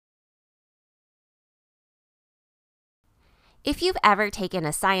If you've ever taken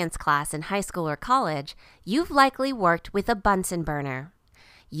a science class in high school or college, you've likely worked with a Bunsen burner.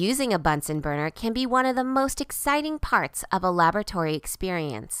 Using a Bunsen burner can be one of the most exciting parts of a laboratory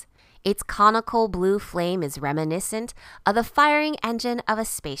experience. Its conical blue flame is reminiscent of the firing engine of a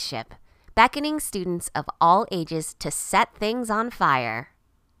spaceship, beckoning students of all ages to set things on fire.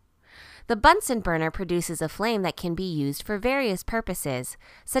 The Bunsen burner produces a flame that can be used for various purposes,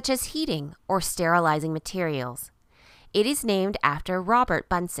 such as heating or sterilizing materials. It is named after Robert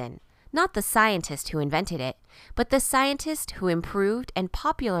Bunsen, not the scientist who invented it, but the scientist who improved and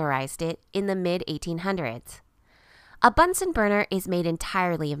popularized it in the mid-1800s. A Bunsen burner is made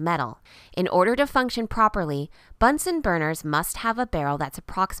entirely of metal. In order to function properly, Bunsen burners must have a barrel that's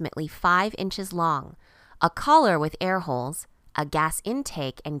approximately 5 inches long, a collar with air holes, a gas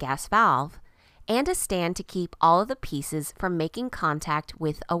intake and gas valve, and a stand to keep all of the pieces from making contact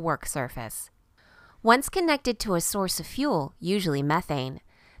with a work surface. Once connected to a source of fuel, usually methane,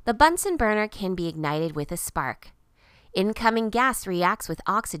 the Bunsen burner can be ignited with a spark. Incoming gas reacts with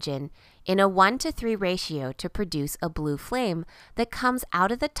oxygen in a 1:3 ratio to produce a blue flame that comes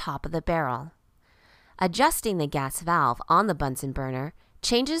out of the top of the barrel. Adjusting the gas valve on the Bunsen burner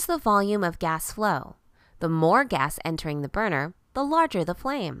changes the volume of gas flow. The more gas entering the burner, the larger the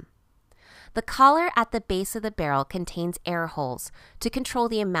flame. The collar at the base of the barrel contains air holes to control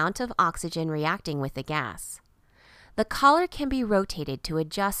the amount of oxygen reacting with the gas. The collar can be rotated to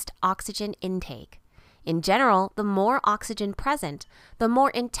adjust oxygen intake. In general, the more oxygen present, the more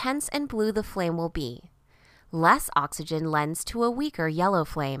intense and blue the flame will be. Less oxygen lends to a weaker yellow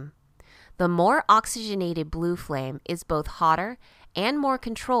flame. The more oxygenated blue flame is both hotter and more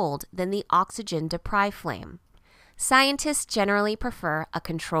controlled than the oxygen-deprived flame. Scientists generally prefer a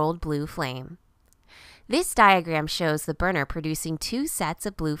controlled blue flame. This diagram shows the burner producing 2 sets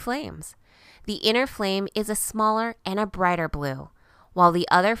of blue flames. The inner flame is a smaller and a brighter blue, while the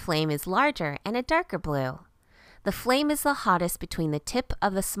other flame is larger and a darker blue. The flame is the hottest between the tip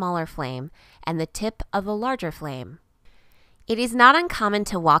of the smaller flame and the tip of the larger flame. It is not uncommon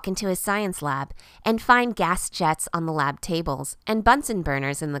to walk into a science lab and find gas jets on the lab tables and Bunsen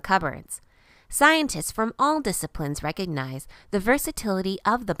burners in the cupboards. Scientists from all disciplines recognize the versatility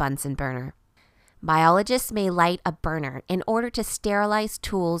of the Bunsen burner. Biologists may light a burner in order to sterilize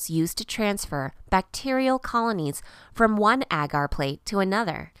tools used to transfer bacterial colonies from one agar plate to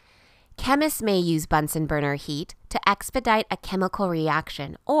another. Chemists may use Bunsen burner heat to expedite a chemical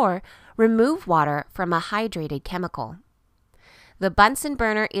reaction or remove water from a hydrated chemical. The Bunsen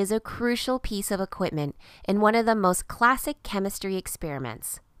burner is a crucial piece of equipment in one of the most classic chemistry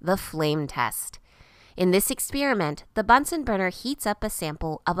experiments, the flame test. In this experiment, the Bunsen burner heats up a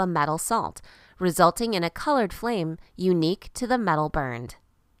sample of a metal salt, resulting in a colored flame unique to the metal burned.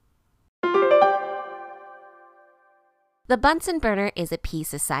 The Bunsen burner is a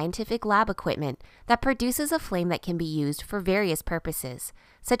piece of scientific lab equipment that produces a flame that can be used for various purposes,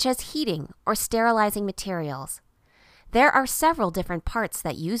 such as heating or sterilizing materials. There are several different parts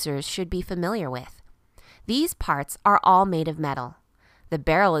that users should be familiar with. These parts are all made of metal. The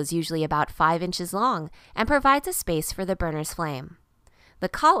barrel is usually about 5 inches long and provides a space for the burner's flame. The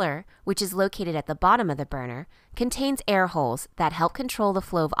collar, which is located at the bottom of the burner, contains air holes that help control the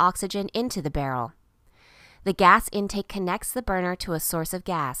flow of oxygen into the barrel. The gas intake connects the burner to a source of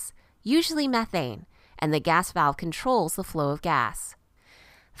gas, usually methane, and the gas valve controls the flow of gas.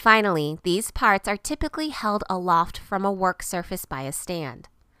 Finally, these parts are typically held aloft from a work surface by a stand.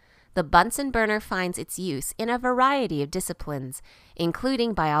 The Bunsen burner finds its use in a variety of disciplines,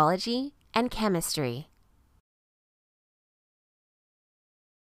 including biology and chemistry.